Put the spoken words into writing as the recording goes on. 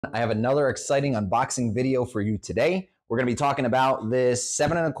I have another exciting unboxing video for you today. We're going to be talking about this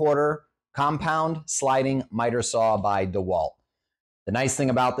 7 1/4 compound sliding miter saw by DEWALT. The nice thing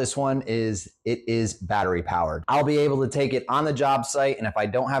about this one is it is battery powered. I'll be able to take it on the job site, and if I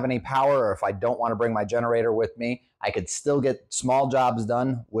don't have any power or if I don't want to bring my generator with me, I could still get small jobs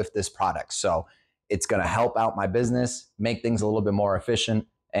done with this product. So it's going to help out my business, make things a little bit more efficient,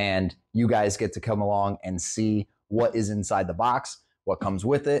 and you guys get to come along and see what is inside the box, what comes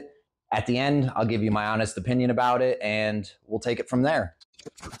with it. At the end, I'll give you my honest opinion about it, and we'll take it from there.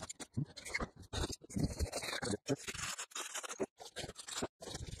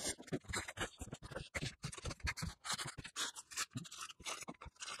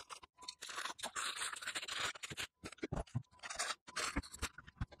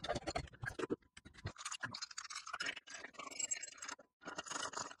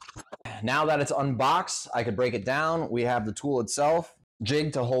 Now that it's unboxed, I could break it down. We have the tool itself,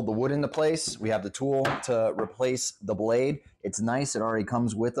 jig to hold the wood into place. We have the tool to replace the blade. It's nice, it already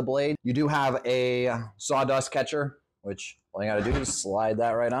comes with the blade. You do have a sawdust catcher, which all you gotta do is slide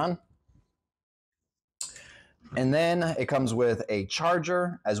that right on. And then it comes with a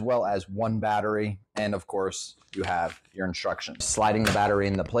charger as well as one battery. And of course, you have your instructions. Sliding the battery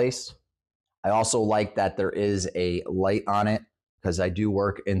into place. I also like that there is a light on it, because I do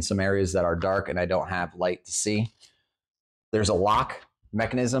work in some areas that are dark and I don't have light to see. There's a lock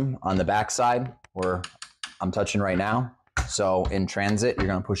mechanism on the back side where I'm touching right now. So in transit, you're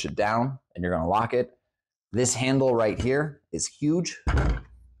gonna push it down and you're gonna lock it. This handle right here is huge,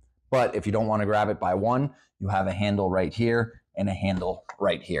 but if you don't wanna grab it by one, you have a handle right here and a handle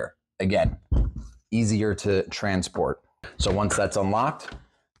right here. Again, easier to transport. So once that's unlocked,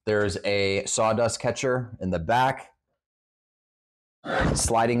 there's a sawdust catcher in the back.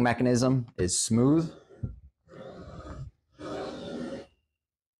 Sliding mechanism is smooth.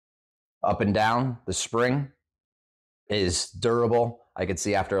 Up and down, the spring is durable. I could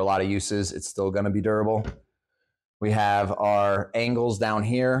see after a lot of uses, it's still gonna be durable. We have our angles down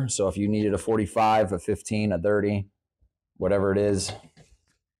here. So if you needed a 45, a 15, a 30, whatever it is,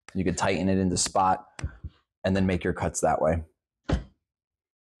 you could tighten it into spot and then make your cuts that way.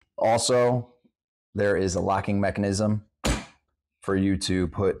 Also, there is a locking mechanism for you to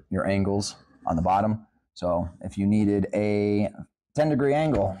put your angles on the bottom. So if you needed a 10-degree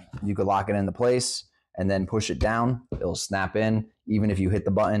angle, you could lock it into place and then push it down. It'll snap in. Even if you hit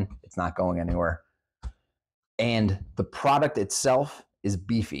the button, it's not going anywhere. And the product itself is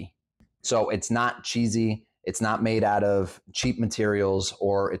beefy. So it's not cheesy. It's not made out of cheap materials,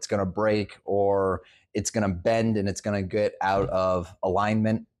 or it's gonna break, or it's gonna bend and it's gonna get out of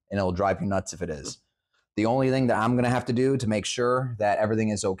alignment and it'll drive you nuts if it is. The only thing that I'm gonna have to do to make sure that everything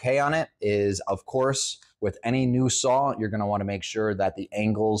is okay on it is, of course, with any new saw, you're gonna wanna make sure that the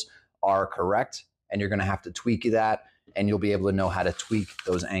angles are correct, and you're gonna have to tweak that, and you'll be able to know how to tweak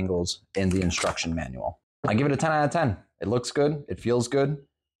those angles in the instruction manual. I give it a 10 out of 10. It looks good, it feels good,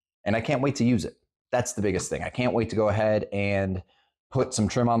 and I can't wait to use it. That's the biggest thing. I can't wait to go ahead and put some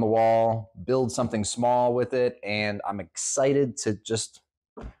trim on the wall, build something small with it, and I'm excited to just,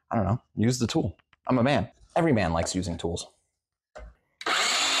 I don't know, use the tool. I'm a man. Every man likes using tools.